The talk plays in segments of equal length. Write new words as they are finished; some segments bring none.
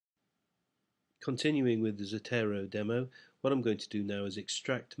Continuing with the Zotero demo, what I'm going to do now is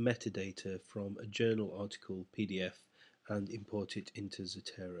extract metadata from a journal article PDF and import it into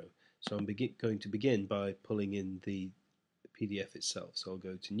Zotero. So I'm going to begin by pulling in the PDF itself. So I'll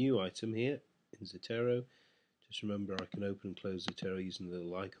go to New Item here in Zotero. Just remember I can open and close Zotero using the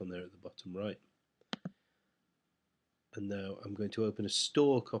little icon there at the bottom right. And now I'm going to open a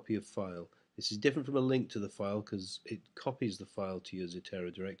store copy of file. This is different from a link to the file because it copies the file to your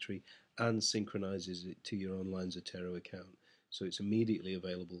Zotero directory and synchronizes it to your online Zotero account. So it's immediately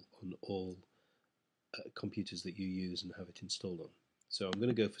available on all computers that you use and have it installed on. So I'm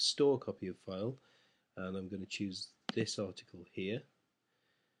going to go for store copy of file, and I'm going to choose this article here.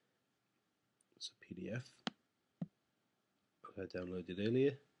 It's a PDF I downloaded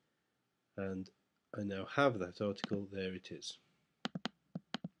earlier, and I now have that article. There it is.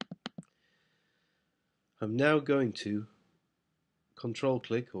 I'm now going to control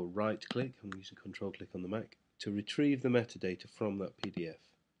click or right click, I'm using control click on the Mac, to retrieve the metadata from that PDF.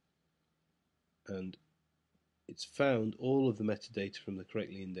 And it's found all of the metadata from the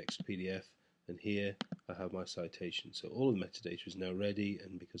correctly indexed PDF, and here I have my citation. So all of the metadata is now ready,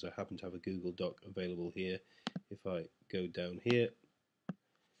 and because I happen to have a Google Doc available here, if I go down here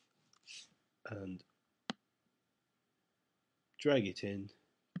and drag it in,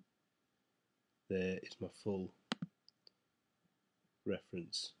 there is my full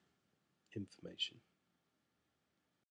reference information.